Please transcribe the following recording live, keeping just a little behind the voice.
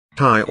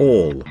Hi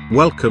all,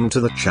 welcome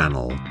to the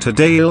channel.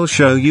 Today I'll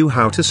show you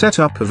how to set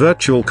up a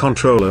virtual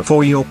controller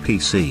for your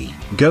PC.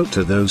 Go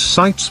to those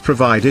sites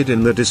provided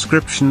in the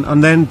description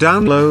and then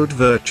download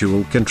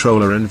Virtual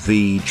Controller and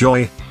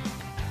Il2.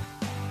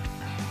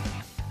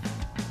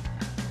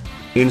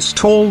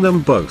 Install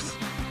them both.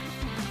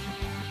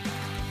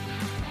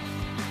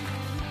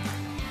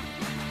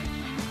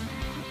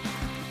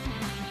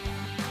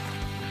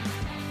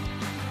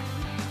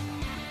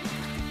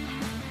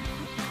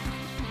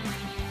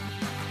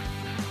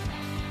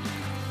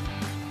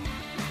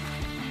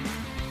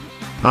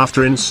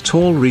 After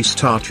install,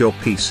 restart your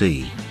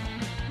PC.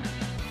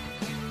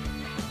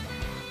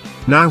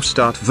 Now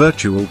start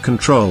Virtual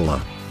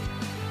Controller.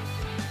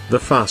 The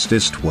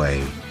fastest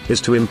way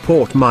is to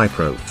import my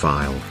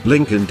profile,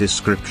 link in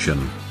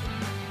description.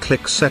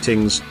 Click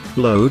Settings,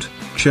 Load,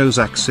 choose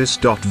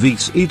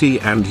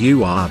Axis.vcd and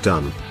you are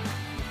done.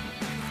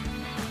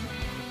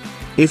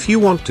 If you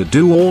want to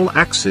do all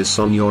Axis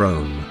on your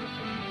own,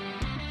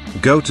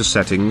 go to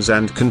Settings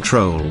and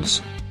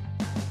Controls.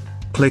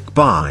 Click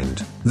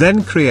Bind,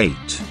 then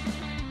Create.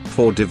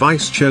 For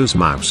device, choose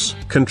Mouse,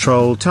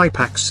 Control Type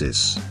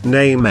Axis,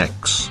 Name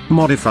X,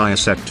 Modifier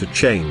Set to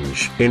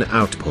change in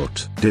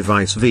output,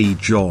 Device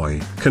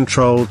Il2,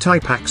 Control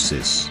Type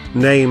Axis,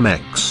 Name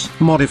X,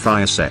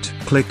 Modifier Set.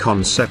 Click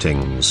on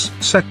Settings,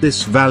 set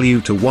this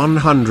value to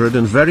 100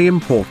 and very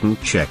important,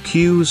 check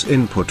Use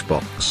Input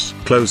Box.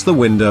 Close the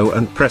window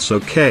and press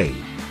OK.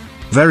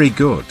 Very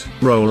good,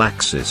 Roll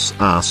Axis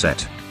are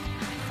set.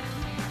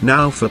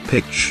 Now for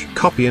pitch,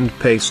 copy and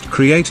paste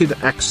created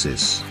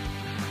axis.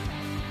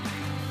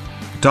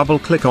 Double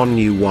click on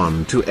new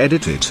one to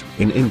edit it.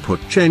 In input,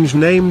 change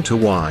name to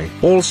Y.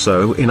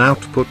 Also in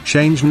output,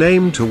 change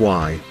name to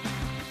Y.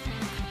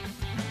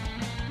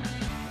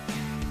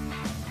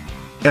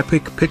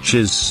 Epic pitch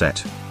is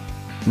set.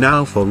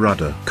 Now for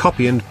rudder,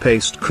 copy and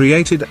paste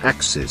created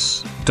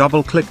axis.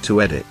 Double click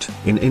to edit.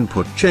 In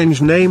input, change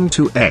name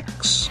to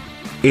X.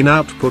 In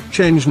output,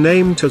 change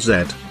name to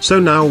Z, so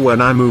now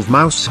when I move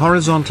mouse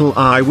horizontal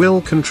I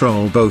will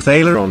control both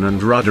aileron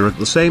and rudder at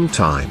the same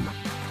time.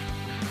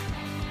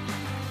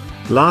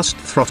 Last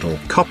throttle,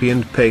 copy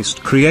and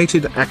paste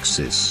created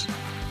axis.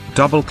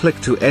 Double click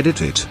to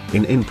edit it.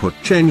 In input,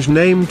 change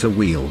name to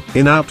wheel.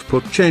 In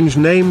output, change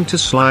name to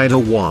slider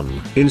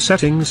 1. In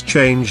settings,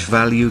 change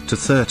value to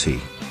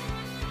 30.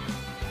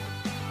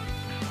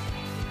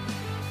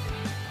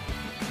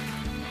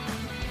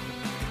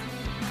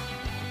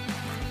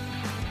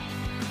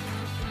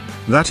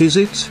 That is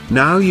it.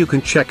 Now you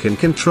can check in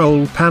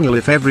control panel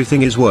if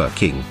everything is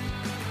working.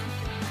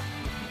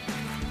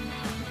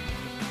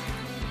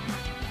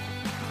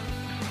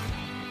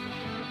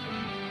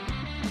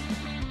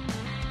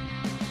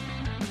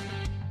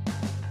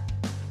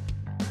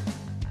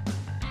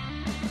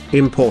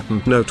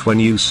 Important note: when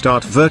you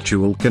start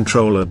Virtual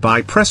Controller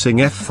by pressing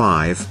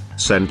F5,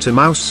 center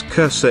mouse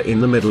cursor in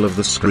the middle of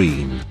the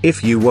screen.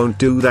 If you won't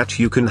do that,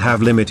 you can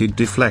have limited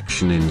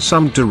deflection in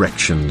some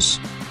directions.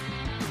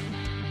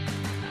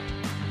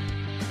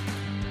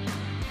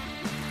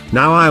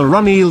 Now I'll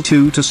run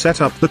Il2 to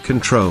set up the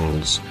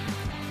controls.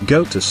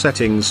 Go to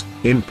Settings,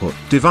 Input,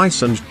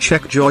 Device and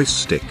check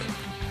Joystick.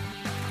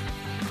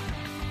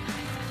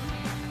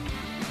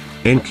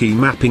 In Key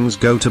Mappings,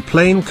 go to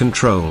Plane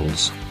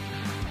Controls.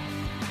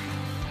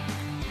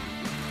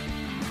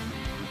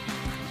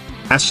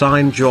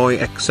 Assign joy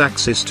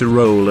X-axis to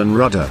roll and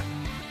rudder.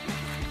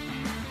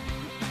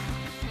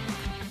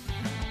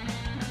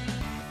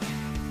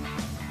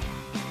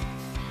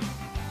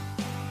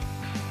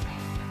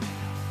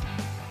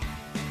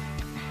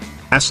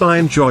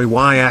 Assign joy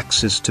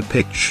Y-axis to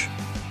pitch.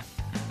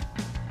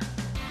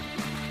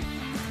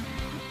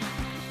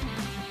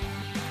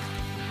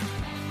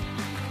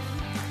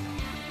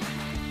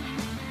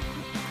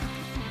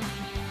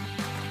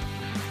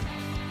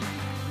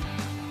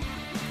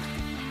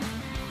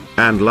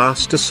 And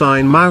last,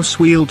 assign mouse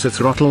wheel to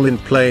throttle in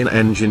plane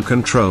engine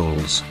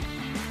controls.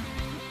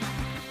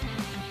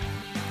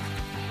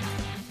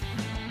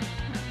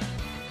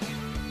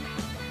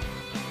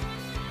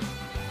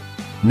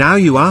 Now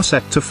you are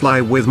set to fly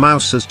with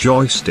mouse as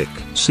joystick.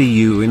 See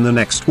you in the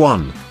next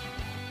one.